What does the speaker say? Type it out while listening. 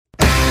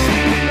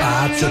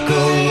I took a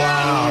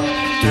walk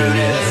through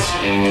this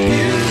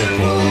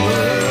beautiful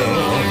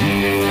world.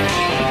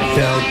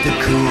 Felt the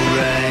cool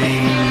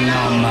rain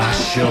on my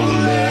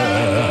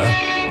shoulder.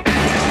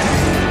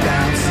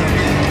 Found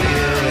something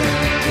good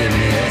in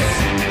this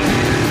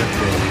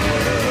beautiful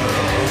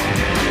world.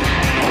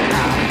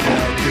 I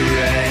felt the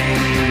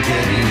rain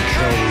getting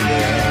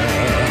colder.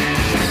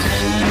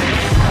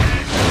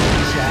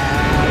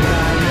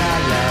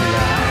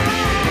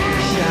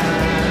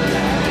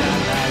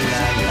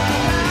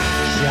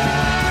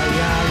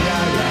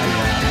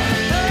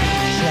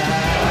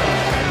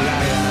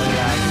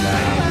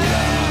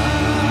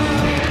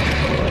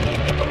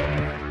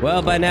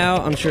 Well, by now,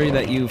 I'm sure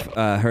that you've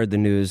heard the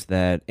news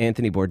that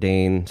Anthony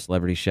Bourdain,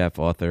 celebrity chef,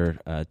 author,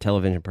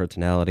 television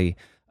personality,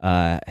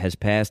 has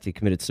passed. He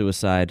committed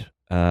suicide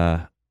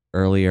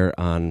earlier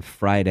on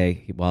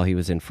Friday while he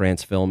was in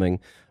France filming.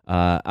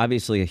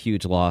 Obviously, a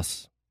huge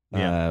loss.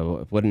 Yeah.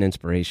 What an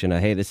inspiration.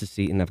 Hey, this is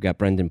Seton. I've got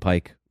Brendan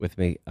Pike with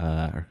me,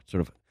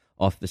 sort of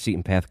off the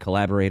Seton Path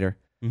collaborator.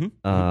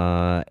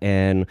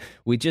 And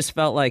we just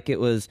felt like it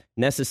was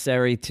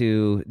necessary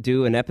to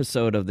do an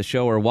episode of the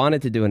show, or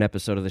wanted to do an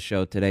episode of the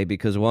show today,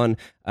 because one,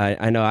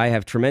 I know I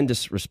have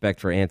tremendous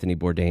respect for Anthony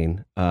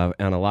Bourdain on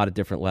a lot of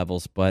different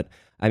levels, but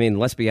I mean,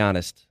 let's be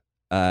honest,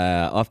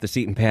 Off the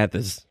Seton Path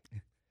is...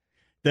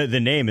 The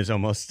name is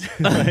almost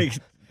like...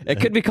 It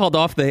could be called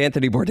Off the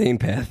Anthony Bourdain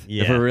Path, if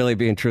Yeah. we're really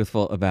being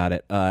truthful about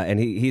it. And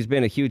he's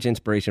been a huge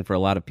inspiration for a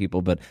lot of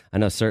people, but I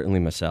know certainly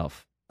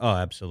myself. Oh,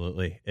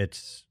 absolutely.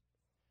 It's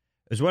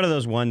one of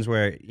those ones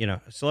where,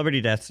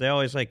 celebrity deaths, they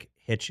always like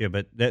hit you,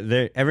 but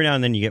they're, every now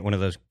and then you get one of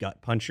those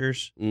gut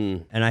punchers.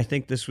 And I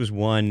think this was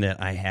one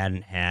that I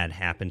hadn't had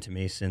happen to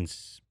me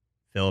since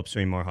Philip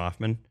Seymour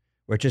Hoffman,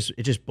 where it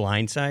just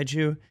blindsides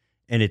you.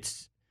 And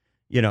it's,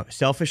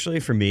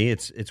 selfishly for me,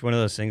 it's one of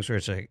those things where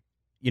it's like,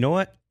 you know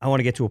what? I want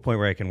to get to a point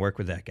where I can work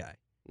with that guy.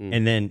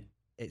 And then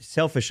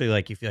selfishly,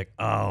 like, you feel like,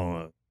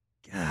 oh,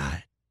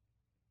 God,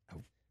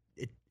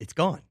 it's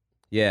gone.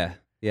 Yeah,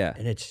 yeah.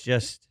 And it's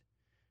just...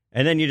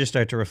 And then you just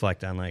start to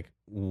reflect on like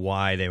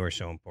why they were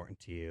so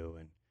important to you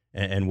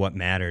and what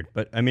mattered.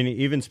 But I mean,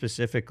 even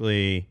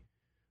specifically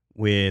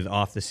with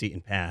Off the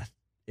Seton Path,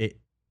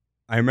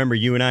 I remember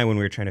you and I, when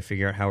we were trying to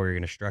figure out how we were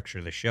going to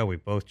structure the show, we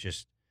both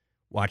just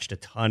watched a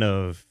ton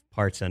of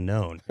Parts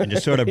Unknown and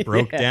just sort of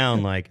broke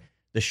down like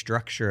the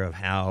structure of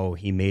how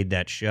he made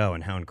that show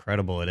and how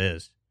incredible it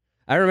is.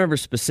 I remember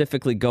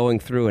specifically going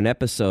through an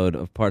episode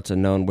of Parts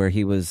Unknown where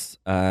he was,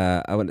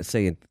 I want to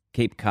say, in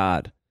Cape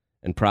Cod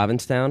in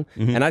Provincetown,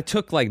 and I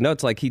took like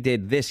notes, like he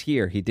did this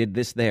here, he did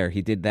this there,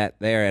 he did that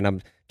there, and I'm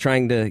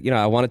trying to,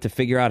 I wanted to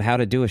figure out how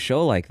to do a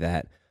show like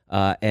that,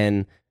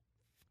 and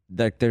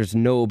there's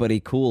nobody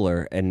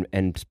cooler and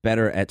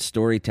better at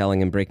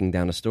storytelling and breaking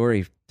down a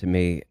story to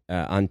me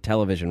on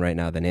television right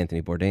now than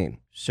Anthony Bourdain.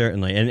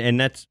 Certainly, and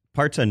that's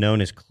Parts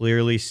Unknown is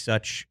clearly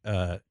such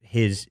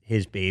his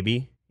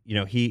baby.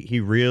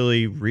 He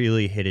really,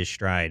 really hit his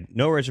stride.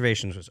 No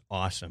Reservations was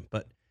awesome,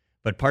 but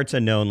Parts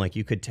Unknown, like,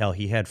 you could tell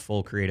he had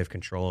full creative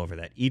control over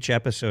that. Each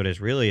episode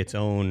is really its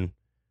own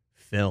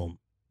film.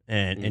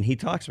 And he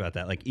talks about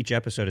that. Like, each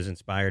episode is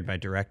inspired by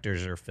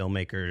directors or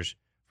filmmakers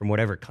from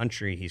whatever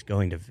country he's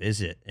going to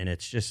visit. And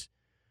it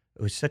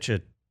was such a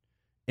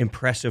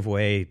impressive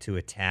way to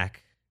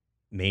attack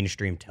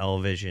mainstream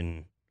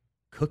television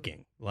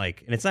cooking.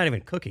 Like, and it's not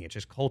even cooking, it's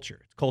just culture.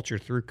 It's culture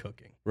through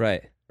cooking.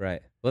 Right.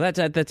 Well,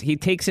 that's he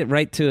takes it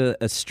right to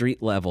a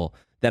street level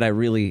that I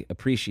really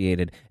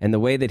appreciated, and the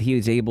way that he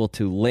was able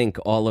to link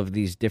all of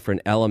these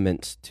different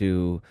elements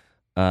to,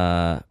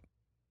 to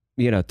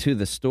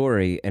the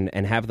story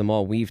and have them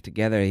all weave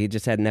together. He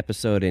just had an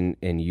episode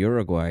in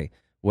Uruguay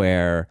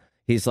where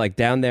he's like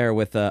down there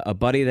with a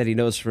buddy that he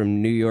knows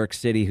from New York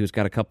City who's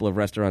got a couple of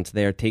restaurants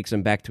there, takes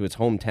him back to his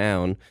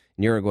hometown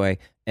in Uruguay,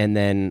 and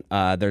then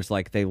there's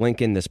like, they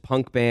link in this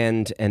punk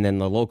band and then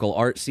the local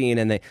art scene,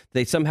 and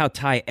they somehow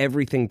tie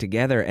everything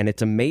together, and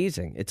it's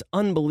amazing. It's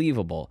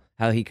unbelievable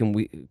how he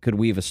could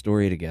weave a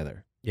story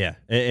together. Yeah,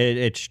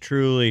 it's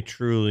truly,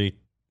 truly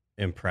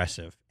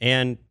impressive.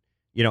 And,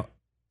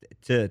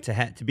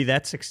 to be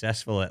that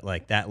successful at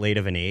like that late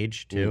of an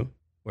age too,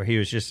 where he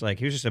was just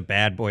a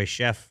bad boy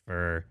chef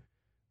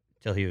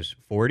till he was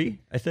 40,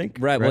 I think.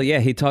 Right. Well, yeah,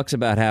 he talks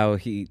about how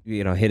he,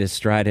 hit his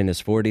stride in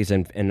his 40s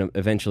and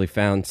eventually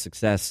found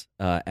success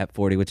at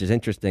 40, which is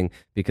interesting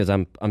because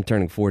I'm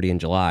turning 40 in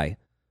July.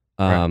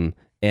 Right.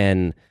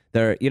 And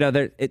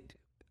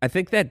I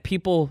think that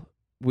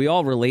we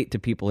all relate to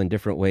people in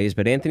different ways,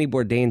 but Anthony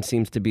Bourdain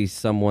seems to be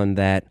someone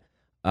that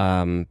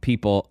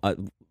people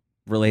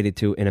related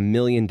to in a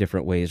million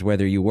different ways,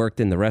 whether you worked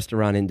in the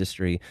restaurant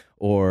industry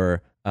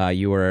or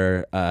you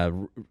were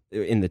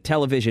in the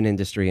television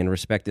industry and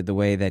respected the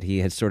way that he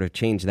has sort of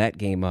changed that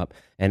game up.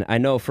 And I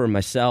know for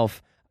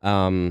myself,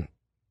 for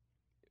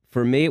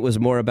me, it was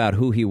more about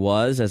who he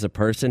was as a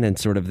person and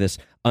sort of this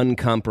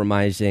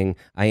uncompromising,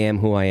 I am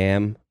who I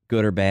am,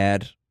 good or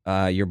bad.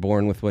 You're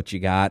born with what you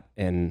got,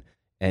 and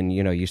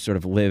you sort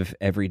of live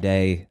every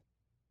day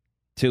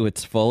to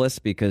its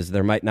fullest because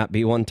there might not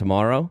be one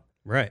tomorrow.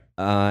 Right.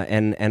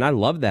 And I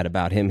love that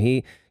about him.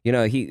 He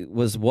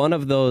was one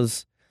of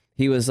those.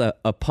 He was a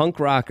punk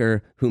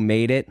rocker who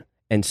made it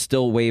and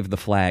still waved the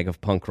flag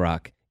of punk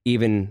rock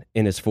even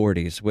in his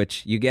 40s,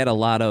 which you get a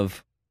lot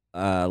of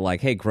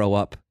like, hey, grow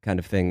up kind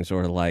of things,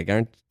 or like,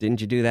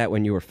 didn't you do that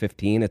when you were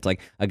 15? It's like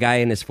a guy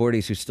in his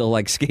 40s who's still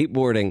like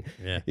skateboarding.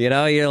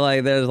 Yeah. You're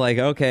like, there's like,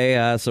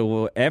 okay,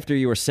 so after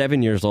you were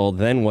 7 years old,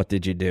 then what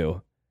did you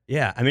do?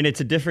 Yeah, I mean,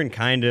 it's a different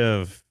kind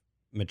of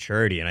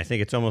maturity, and I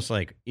think it's almost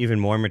like even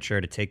more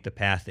mature to take the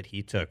path that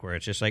he took, where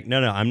it's just like,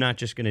 no, I'm not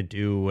just going to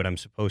do what I'm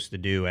supposed to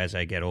do as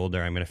I get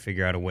older. I'm going to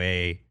figure out a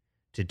way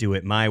to do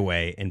it my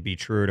way and be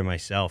truer to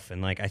myself.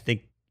 And like, I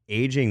think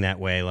aging that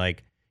way,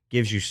 like,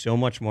 gives you so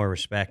much more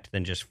respect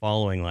than just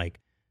following like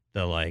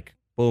the like,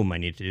 boom, I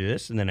need to do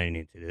this, and then I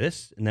need to do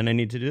this, and then I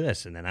need to do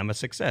this, and then I'm a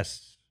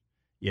success,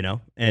 And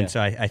Yeah.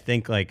 so I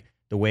think like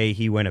the way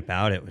he went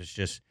about it was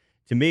just,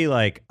 to me,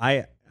 like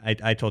I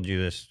told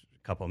you this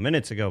a couple of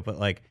minutes ago, but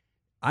like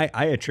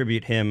I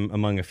attribute him,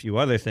 among a few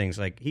other things,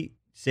 like he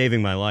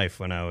saving my life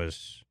when I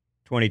was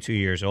 22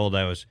 years old.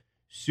 I was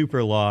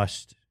super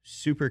lost,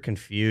 super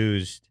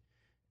confused,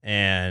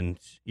 and,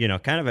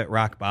 kind of at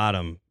rock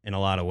bottom in a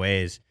lot of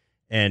ways.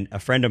 And a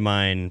friend of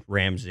mine,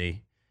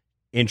 Ramsey,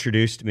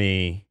 introduced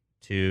me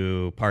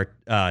to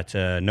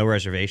No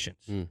Reservations.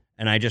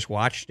 And I just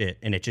watched it,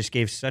 and it just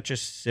gave such a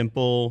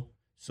simple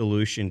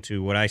solution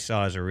to what I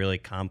saw as a really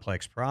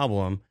complex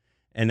problem.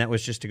 And that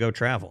was just to go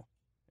travel.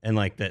 And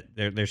like that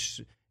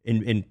there's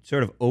in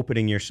sort of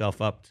opening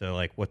yourself up to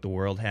like what the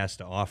world has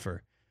to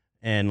offer.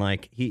 And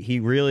like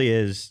he really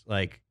is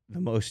like the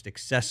most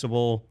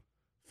accessible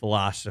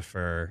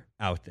philosopher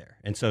out there.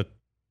 And so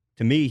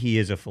to me, he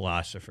is a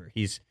philosopher.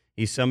 He's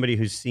somebody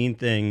who's seen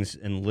things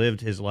and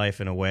lived his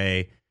life in a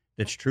way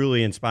that's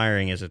truly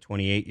inspiring as a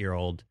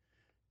 28-year-old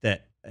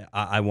that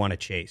I want to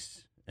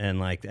chase. And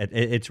like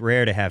it's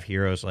rare to have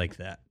heroes like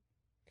that.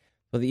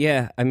 Well,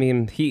 yeah, I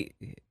mean,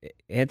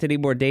 Anthony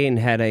Bourdain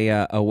had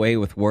a way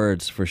with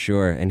words for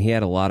sure, and he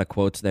had a lot of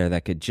quotes there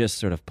that could just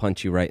sort of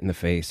punch you right in the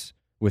face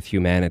with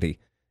humanity.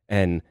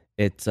 And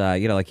it's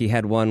like he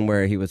had one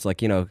where he was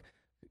like,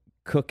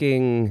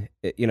 cooking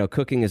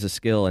is a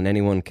skill, and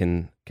anyone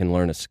can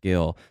learn a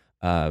skill.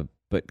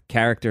 But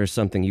character is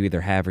something you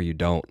either have or you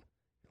don't.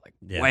 Like,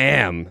 Yeah.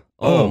 wham!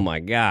 Oh my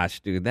gosh,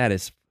 dude, that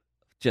is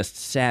just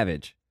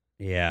savage.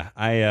 Yeah,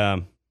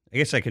 I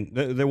guess I can.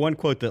 The one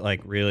quote that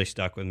like really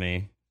stuck with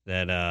me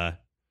that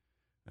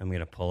I'm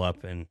gonna pull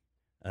up in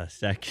a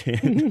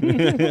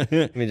second.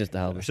 Let me just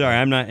help. Sorry,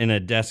 I'm not in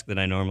a desk that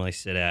I normally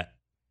sit at.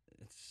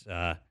 It's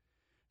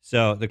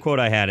so the quote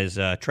I had is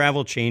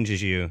travel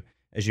changes you.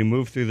 As you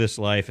move through this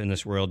life and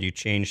this world, you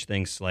change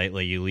things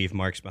slightly. You leave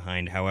marks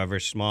behind, however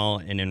small,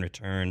 and in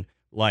return,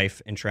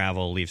 life and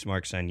travel leaves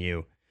marks on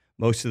you.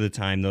 Most of the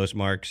time, those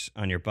marks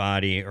on your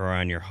body or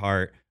on your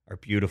heart are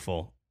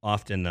beautiful.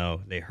 Often,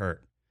 though, they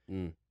hurt.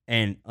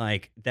 And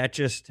like that,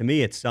 just to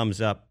me, it sums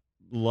up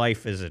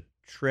life as a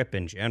trip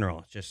in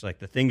general. It's just like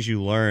the things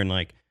you learn.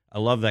 Like I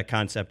love that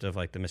concept of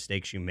like the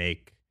mistakes you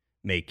make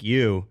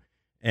you,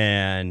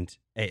 and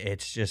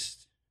it's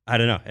just, I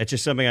don't know. It's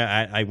just something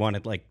I want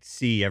to like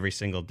see every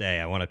single day.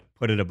 I want to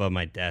put it above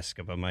my desk,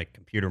 above my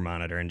computer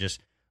monitor, and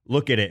just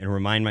look at it and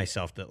remind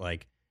myself that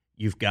like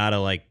you've got to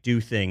like do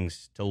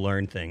things to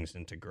learn things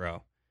and to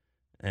grow.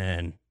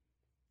 And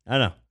I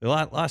don't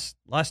know.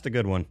 Lost a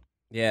good one.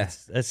 Yeah,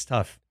 That's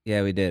tough.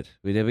 yeah, we did.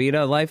 But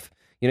life.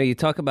 You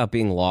talk about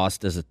being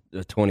lost as a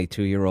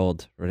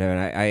 22-year-old, or whatever.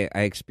 And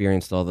I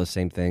experienced all those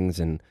same things,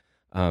 and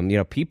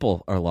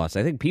people are lost.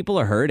 I think people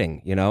are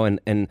hurting.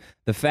 And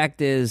the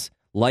fact is,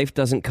 life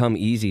doesn't come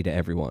easy to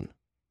everyone.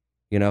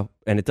 And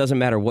it doesn't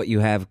matter what you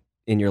have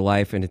in your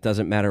life, and it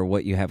doesn't matter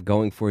what you have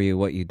going for you,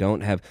 what you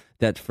don't have.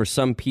 That for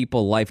some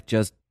people, life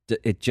just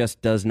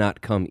does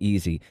not come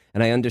easy.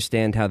 And I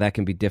understand how that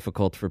can be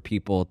difficult for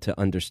people to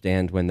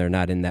understand when they're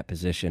not in that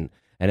position.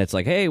 And it's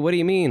like, hey, what do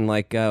you mean?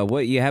 Like,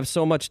 what, you have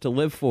so much to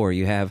live for.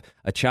 You have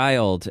a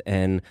child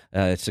and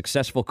a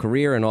successful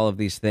career and all of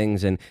these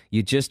things, and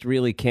you just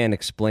really can't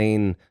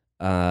explain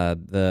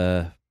just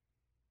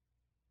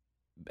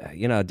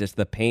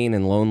the pain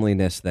and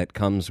loneliness that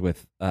comes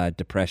with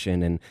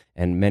depression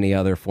and many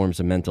other forms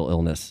of mental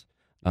illness.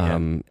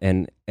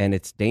 And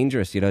it's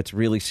dangerous. It's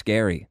really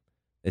scary.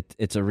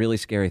 It's a really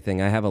scary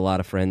thing. I have a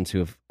lot of friends who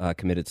have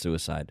committed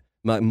suicide,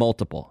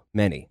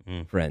 many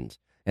friends.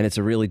 And it's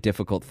a really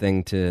difficult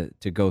thing to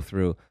go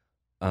through.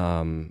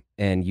 And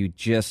you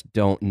just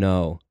don't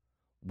know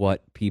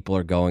what people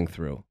are going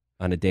through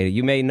on a day.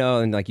 You may know,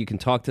 and like you can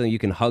talk to them, you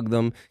can hug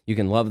them, you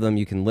can love them,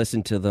 you can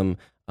listen to them.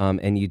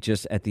 And you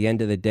just, at the end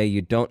of the day,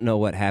 you don't know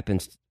what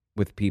happens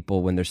with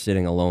people when they're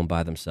sitting alone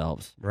by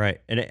themselves.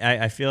 Right. And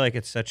I feel like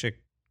it's such a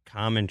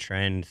common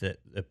trend that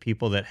the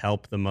people that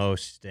help the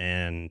most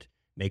and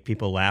make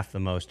people laugh the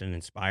most and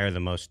inspire the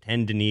most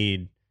tend to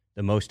need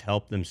the most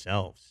help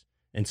themselves.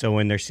 And so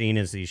when they're seen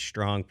as these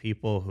strong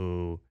people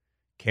who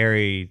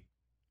carry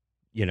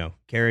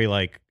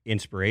like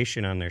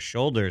inspiration on their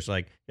shoulders,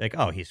 like,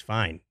 oh, he's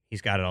fine.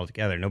 He's got it all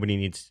together. Nobody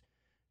needs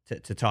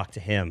to talk to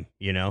him,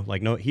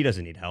 like, no, he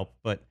doesn't need help.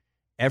 But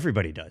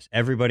everybody does.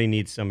 Everybody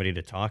needs somebody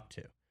to talk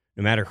to,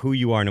 no matter who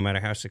you are, no matter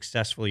how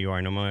successful you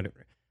are, no matter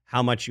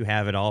how much you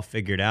have it all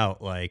figured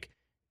out. Like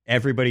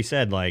everybody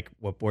said, like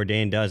what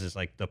Bourdain does is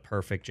like the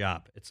perfect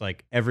job. It's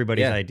like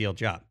everybody's ideal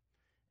job.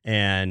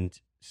 And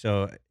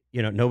so,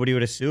 nobody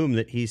would assume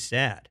that he's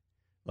sad,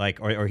 like,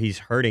 or he's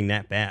hurting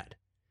that bad.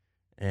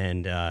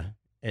 And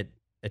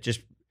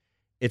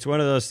it's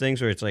one of those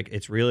things where it's like,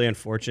 it's really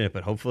unfortunate,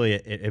 but hopefully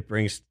it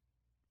brings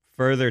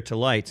further to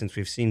light, since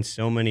we've seen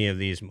so many of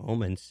these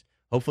moments.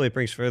 Hopefully it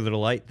brings further to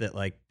light that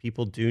like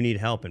people do need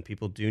help and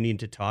people do need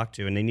to talk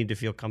to, and they need to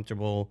feel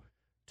comfortable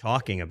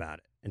talking about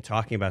it and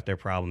talking about their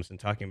problems and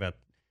talking about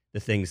the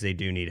things they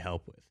do need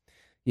help with.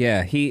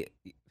 Yeah,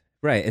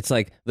 right. It's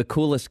like the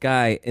coolest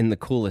guy in the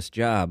coolest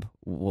job.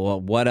 Well,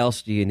 what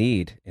else do you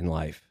need in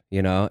life?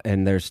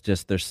 And there's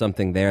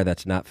something there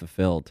that's not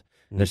fulfilled.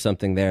 Mm-hmm. There's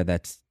something there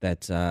that's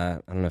I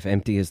don't know if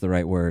empty is the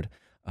right word.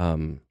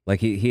 Like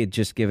he had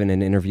just given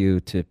an interview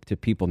to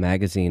People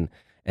magazine,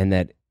 and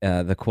that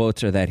the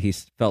quotes are that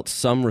he's felt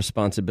some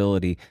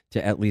responsibility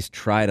to at least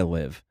try to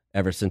live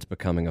ever since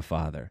becoming a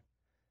father.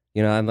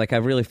 I'm like, I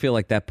really feel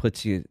like that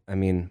puts you,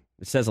 it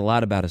says a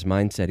lot about his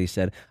mindset. He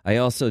said, I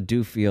also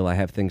do feel I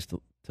have things to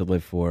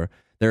live for.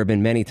 There have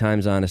been many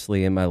times,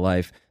 honestly, in my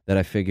life that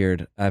I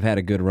figured I've had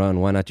a good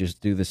run. Why not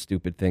just do the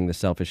stupid thing, the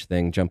selfish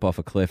thing, jump off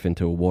a cliff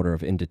into a water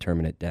of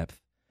indeterminate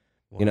depth?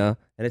 Wow.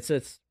 And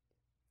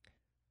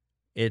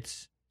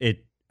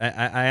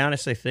I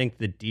honestly think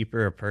the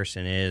deeper a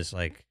person is,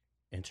 like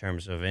in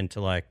terms of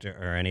intellect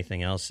or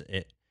anything else,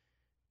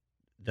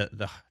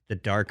 the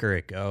darker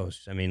it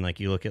goes. I mean,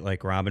 like you look at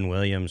like Robin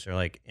Williams or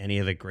like any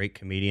of the great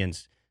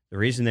comedians, the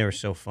reason they were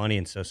so funny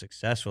and so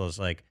successful is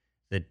like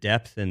the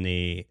depth and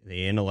the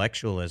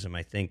intellectualism,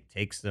 I think,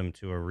 takes them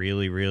to a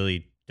really,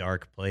 really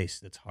dark place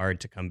that's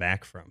hard to come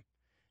back from.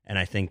 And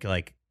I think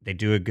like they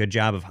do a good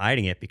job of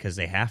hiding it because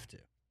they have to.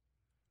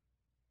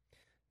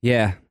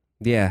 Yeah.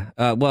 Yeah.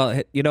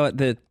 Well, you know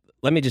what?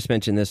 Let me just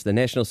mention this. The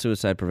National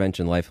Suicide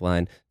Prevention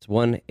Lifeline, it's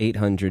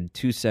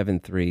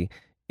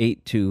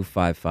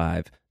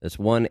 1-800-273-8255. That's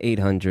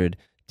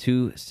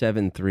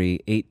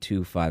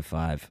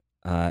 1-800-273-8255.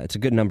 It's a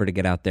good number to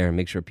get out there and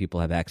make sure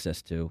people have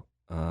access to,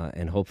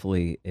 and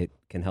hopefully it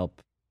can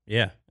help.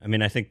 Yeah. I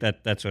mean, I think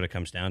that's what it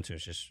comes down to,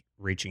 is just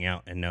reaching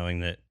out and knowing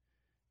that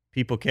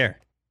people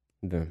care.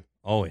 Yeah.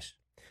 Always.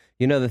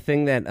 The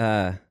thing that,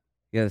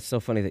 yeah, it's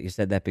so funny that you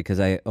said that, because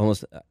I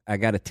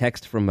got a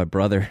text from my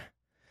brother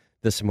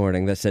this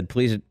morning that said,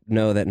 please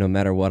know that no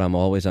matter what, I'm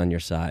always on your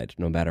side,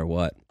 no matter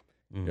what.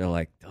 Mm. You're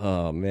like,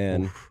 oh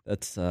man, oof.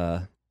 That's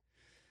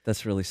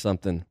really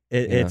something.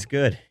 It's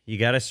good. You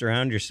got to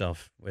surround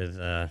yourself with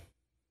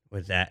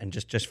that, and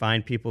just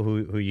find people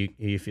who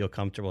you feel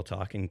comfortable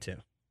talking to.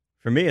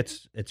 For me,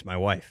 it's my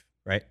wife,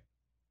 right?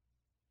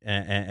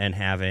 And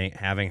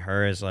having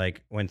her is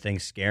like when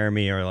things scare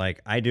me, or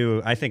like I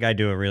think I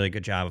do a really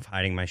good job of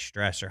hiding my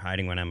stress, or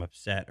hiding when I'm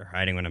upset, or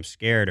hiding when I'm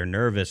scared or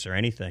nervous or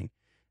anything.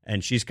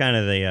 And she's kind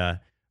of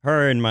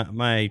her and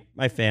my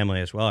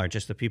family as well are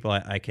just the people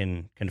I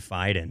can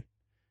confide in.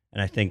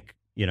 And I think,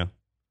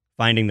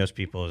 finding those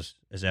people is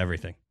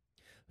everything.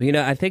 Well,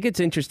 I think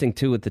it's interesting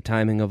too with the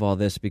timing of all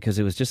this, because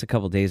it was just a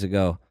couple days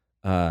ago,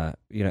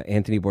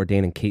 Anthony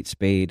Bourdain and Kate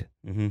Spade,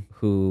 mm-hmm.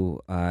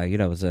 who,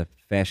 was a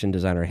fashion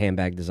designer,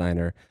 handbag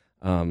designer.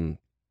 I'm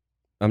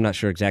not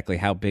sure exactly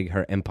how big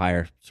her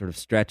empire sort of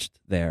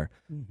stretched there.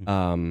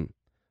 Mm-hmm.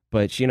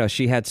 But,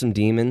 she had some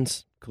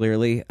demons,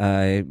 clearly,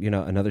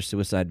 another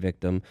suicide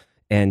victim.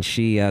 And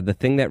she, the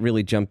thing that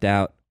really jumped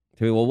out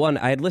to me, well, one,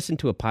 I had listened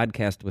to a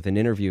podcast with an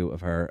interview of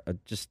her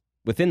just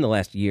within the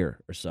last year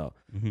or so.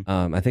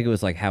 Mm-hmm. I think it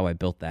was like How I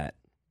Built That.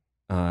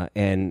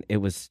 And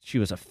she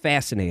was a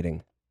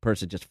fascinating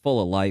person, just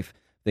full of life.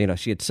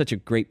 She had such a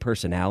great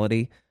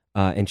personality,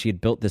 and she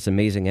had built this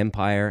amazing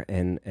empire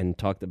and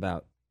talked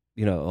about,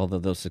 all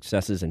of those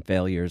successes and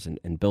failures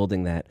and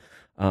building that.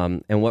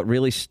 And what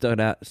really stuck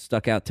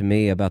out to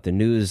me about the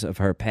news of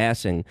her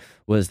passing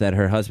was that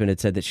her husband had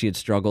said that she had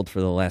struggled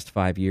for the last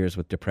 5 years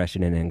with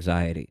depression and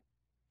anxiety.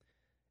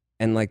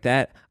 And like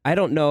that, I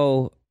don't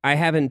know. I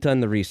haven't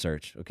done the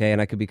research, okay,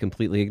 and I could be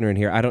completely ignorant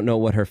here. I don't know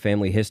what her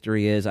family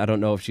history is. I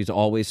don't know if she's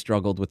always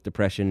struggled with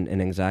depression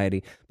and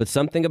anxiety. But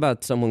something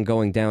about someone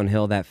going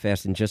downhill that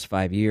fast in just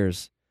 5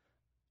 years,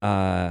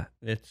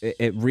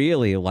 it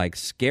really like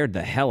scared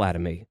the hell out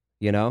of me.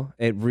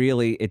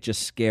 It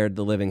just scared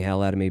the living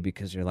hell out of me,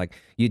 because you're like,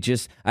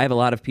 I have a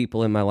lot of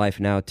people in my life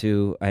now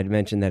too. I had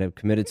mentioned that have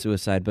committed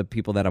suicide, but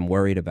people that I'm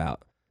worried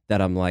about,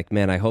 that I'm like,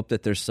 man, I hope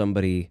that there's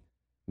somebody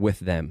with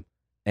them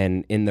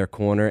and in their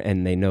corner,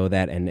 and they know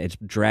that, and it's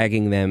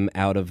dragging them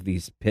out of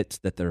these pits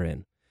that they're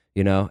in,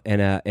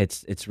 and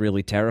it's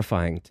really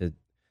terrifying to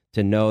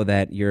know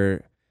that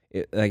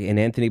like in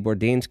Anthony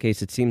Bourdain's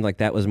case, it seemed like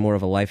that was more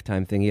of a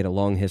lifetime thing. He had a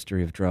long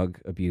history of drug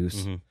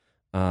abuse.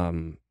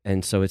 Mm-hmm.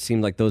 And so it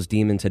seemed like those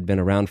demons had been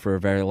around for a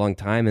very long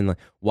time. And like,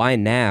 why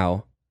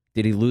now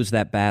did he lose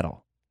that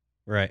battle?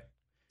 Right.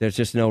 There's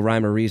just no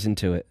rhyme or reason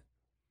to it.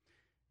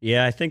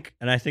 Yeah, I think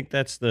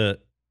that's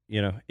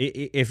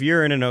if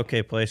you're in an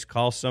okay place,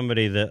 call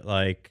somebody that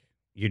like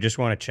you just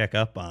want to check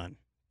up on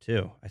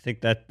too. I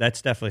think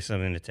that's definitely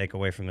something to take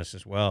away from this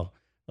as well.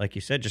 Like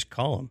you said, just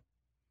call them.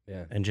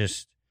 Yeah. And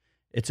just,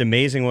 it's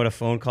amazing what a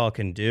phone call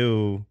can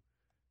do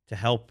to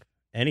help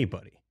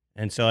anybody.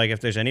 And so like, if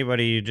there's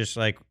anybody you just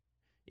like,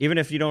 even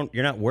if you're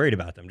not worried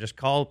about them, just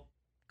call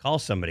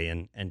somebody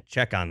and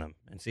check on them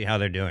and see how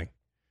they're doing.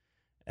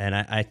 And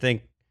I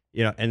think,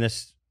 in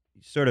this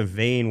sort of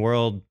vain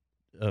world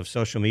of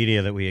social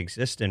media that we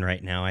exist in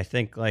right now, I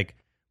think like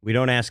we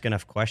don't ask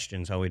enough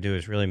questions. All we do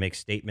is really make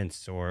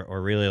statements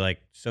or really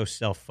like so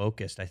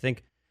self-focused. I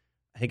think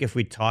if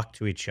we talk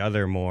to each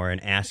other more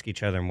and ask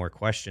each other more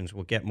questions,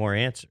 we'll get more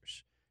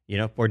answers.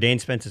 Bourdain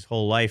spent his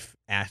whole life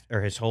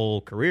or his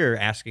whole career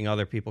asking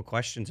other people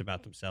questions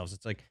about themselves.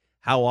 It's like,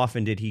 how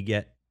often did he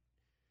get,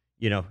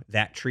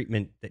 that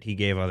treatment that he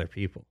gave other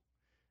people?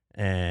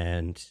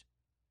 And,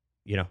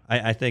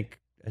 I think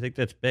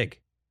that's big,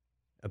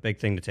 a big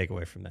thing to take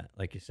away from that.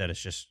 Like you said,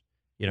 it's just,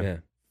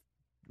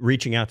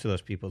 reaching out to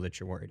those people that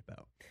you're worried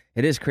about.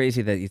 It is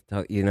crazy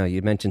that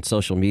you mentioned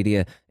social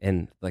media,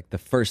 and like the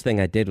first thing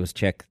I did was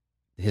check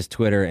his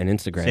Twitter and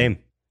Instagram. Same.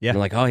 Yeah. And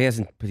like, he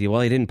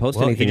didn't post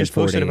anything. He just in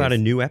 4 posted days. about a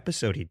new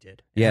episode he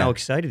did. And Yeah. how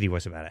excited he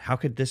was about it. How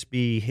could this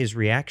be his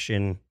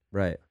reaction?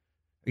 Right.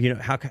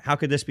 How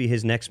could this be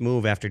his next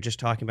move after just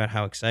talking about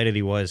how excited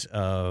he was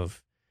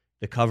of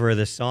the cover of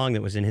this song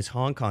that was in his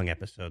Hong Kong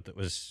episode that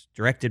was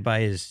directed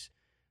by his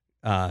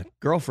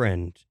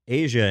girlfriend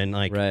Asia, and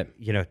like Right.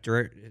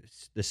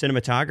 The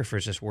cinematographer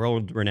is this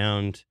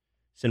world-renowned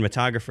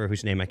cinematographer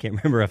whose name I can't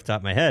remember off the top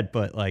of my head,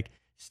 but like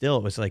still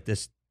it was like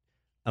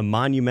a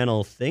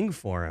monumental thing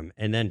for him.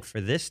 And then for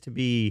this to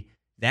be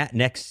that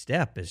next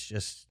step is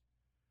just,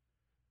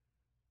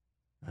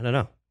 I don't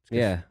know.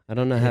 Yeah, I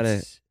don't know how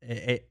to.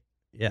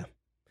 Yeah.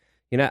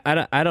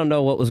 I don't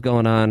know what was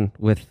going on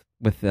with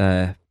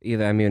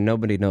either. I mean,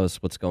 nobody knows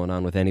what's going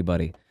on with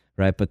anybody,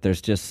 right? But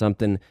there's just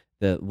something.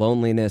 The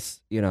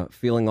loneliness,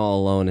 feeling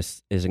all alone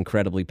is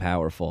incredibly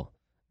powerful,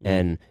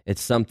 and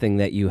it's something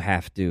that you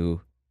have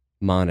to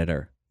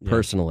monitor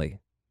personally.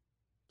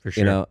 For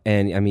sure.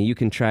 And I mean, you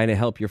can try to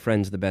help your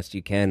friends the best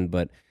you can,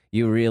 but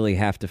you really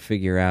have to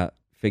figure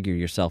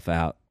yourself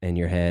out in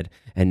your head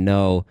and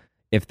know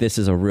if this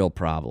is a real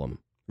problem.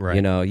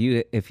 Right.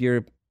 If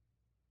you're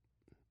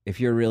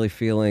really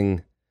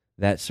feeling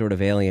that sort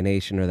of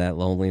alienation or that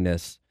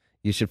loneliness,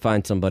 you should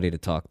find somebody to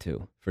talk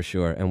to for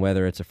sure. And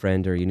whether it's a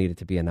friend or you need it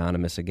to be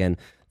anonymous, again,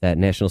 that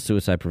National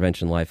Suicide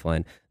Prevention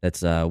Lifeline,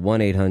 that's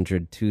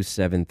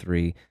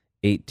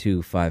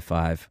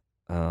 1-800-273-8255.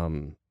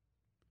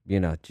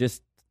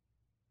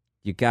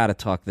 You got to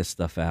talk this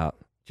stuff out.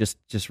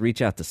 Just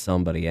reach out to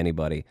somebody,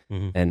 anybody,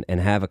 and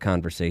have a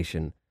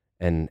conversation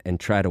and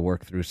try to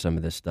work through some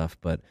of this stuff.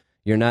 But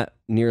you're not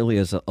nearly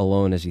as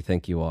alone as you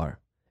think you are.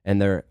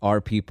 And there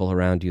are people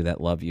around you that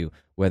love you,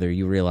 whether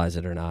you realize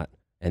it or not,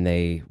 and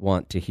they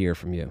want to hear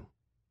from you,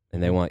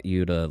 and they want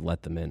you to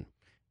let them in.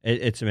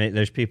 It's amazing.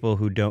 There's people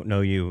who don't know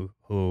you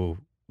who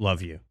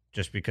love you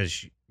just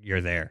because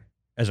you're there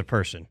as a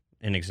person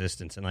in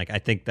existence. And like, I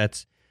think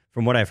that's,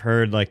 from what I've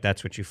heard, like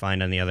that's what you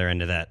find on the other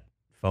end of that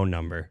phone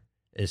number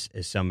is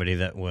somebody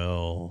that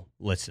will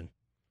listen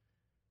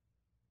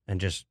and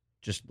just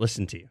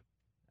listen to you.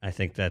 I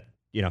think that,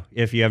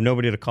 if you have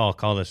nobody to call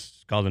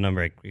the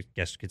number. I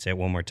guess you could say it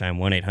one more time,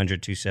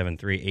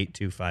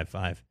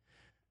 1-800-273-8255.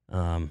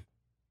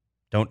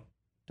 Don't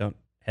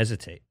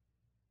hesitate.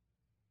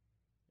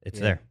 It's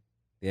there.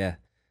 Yeah,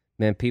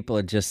 man, people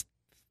are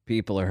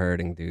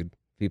hurting, dude.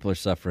 People are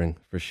suffering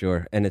for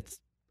sure. And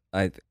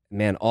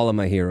all of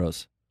my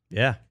heroes.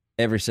 Yeah.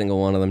 Every single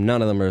one of them.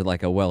 None of them are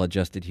like a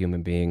well-adjusted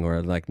human being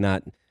or like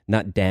not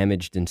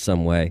damaged in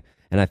some way.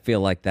 And I feel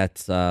like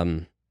that's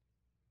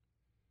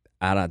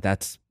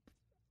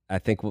I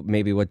think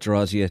maybe what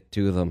draws you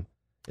to them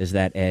is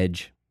that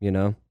edge,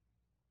 There's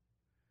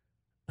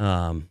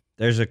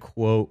a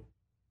quote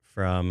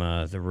from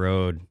The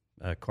Road,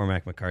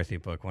 Cormac McCarthy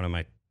book, one of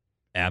my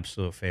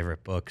absolute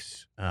favorite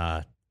books,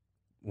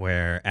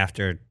 where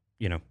after,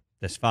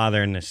 this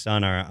father and this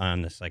son are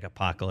on this like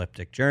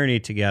apocalyptic journey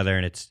together,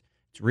 and it's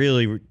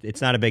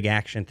not a big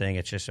action thing.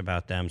 It's just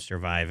about them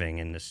surviving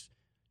in this,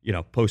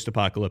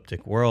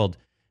 post-apocalyptic world.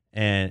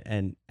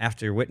 And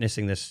after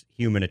witnessing this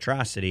human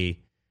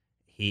atrocity,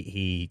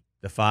 the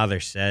father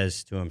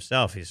says to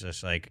himself, he's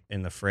just like,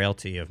 "In the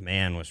frailty of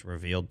man was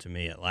revealed to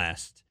me at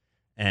last."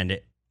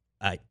 And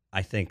I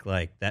think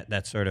like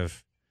that sort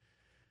of,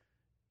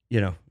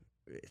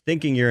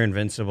 thinking you're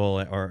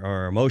invincible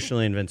or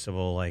emotionally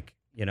invincible, like,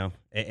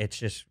 it's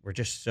just, we're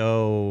just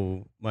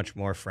so much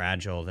more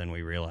fragile than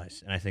we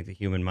realize. And I think the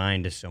human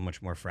mind is so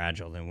much more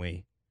fragile than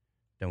we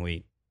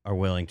are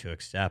willing to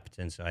accept.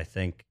 And so I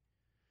think,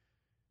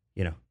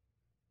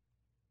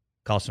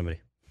 call somebody.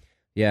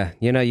 Yeah.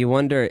 You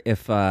wonder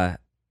if,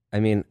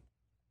 Anthony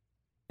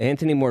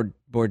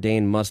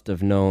Bourdain must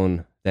have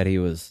known that he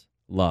was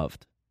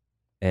loved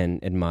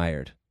and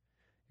admired.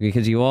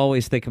 Because you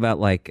always think about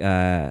like,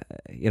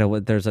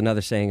 there's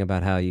another saying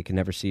about how you can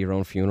never see your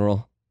own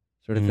funeral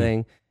sort of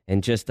thing.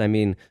 And just,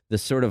 the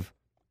sort of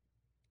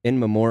in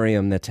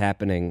memoriam that's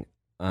happening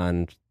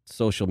on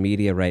social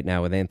media right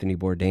now with Anthony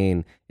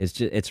Bourdain is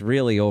just, it's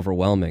really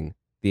overwhelming,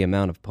 the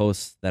amount of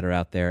posts that are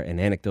out there and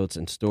anecdotes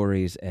and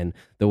stories and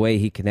the way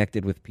he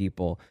connected with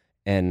people.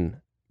 And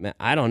man,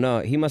 I don't know,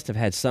 he must have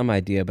had some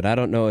idea, but I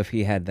don't know if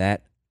he had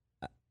that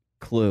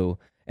clue.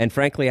 And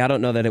frankly, I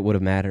don't know that it would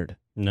have mattered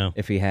No.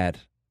 if he had.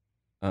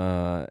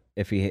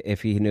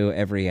 If he knew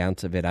every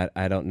ounce of it,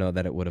 I don't know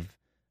that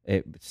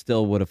it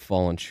still would have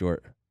fallen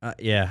short.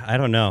 Yeah, I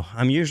don't know.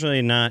 I'm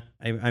usually not.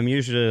 I'm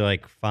usually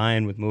like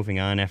fine with moving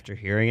on after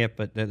hearing it,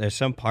 but there's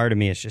some part of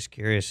me is just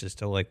curious as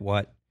to like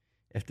what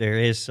if there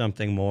is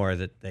something more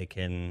that they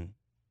can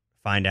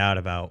find out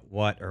about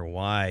what or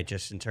why,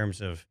 just in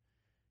terms of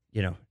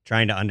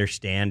trying to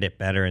understand it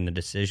better and the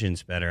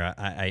decisions better.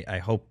 I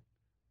hope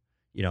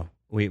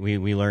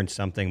we learned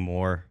something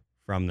more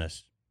from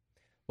this.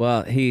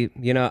 Well,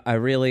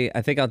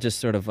 I think I'll just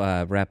sort of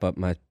wrap up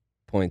my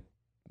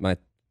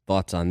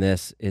thoughts on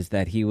this is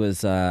that he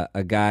was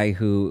a guy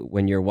who,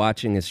 when you're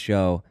watching his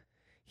show,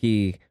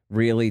 he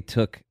really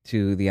took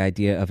to the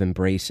idea of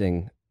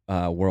embracing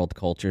world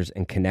cultures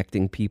and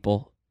connecting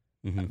people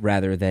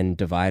rather than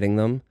dividing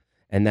them.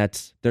 And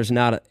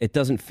it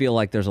doesn't feel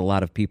like there's a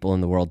lot of people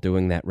in the world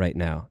doing that right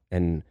now.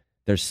 And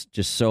there's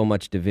just so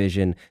much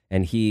division,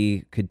 and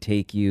he could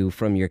take you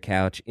from your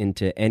couch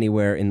into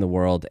anywhere in the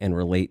world and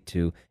relate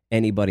to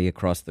anybody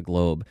across the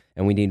globe.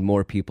 And we need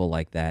more people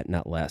like that,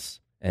 not less.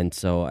 And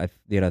so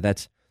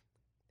that's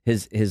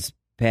his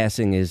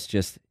passing is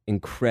just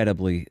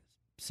incredibly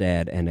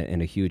sad and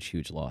a huge,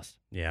 huge loss.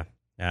 Yeah.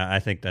 I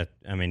think that,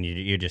 I mean,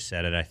 you just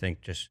said it. I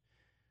think just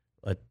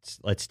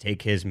let's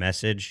take his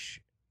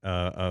message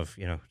of,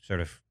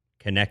 sort of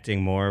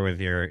connecting more with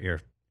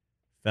your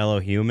fellow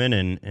human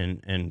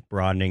and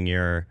broadening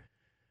your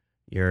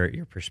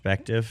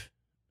perspective,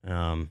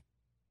 and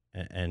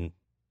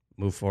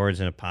move forwards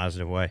in a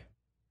positive way.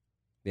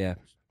 Yeah.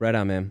 Right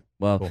on, man.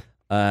 Well, Cool.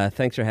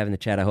 Thanks for having the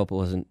chat. I hope it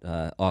wasn't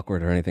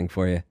awkward or anything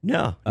for you.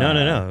 No.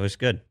 It was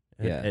good.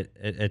 Yeah.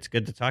 It's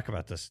good to talk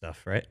about this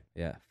stuff, right?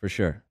 Yeah, for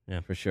sure.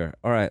 Yeah. For sure.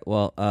 All right.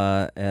 Well,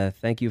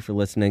 thank you for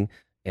listening,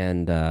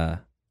 and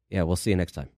we'll see you next time.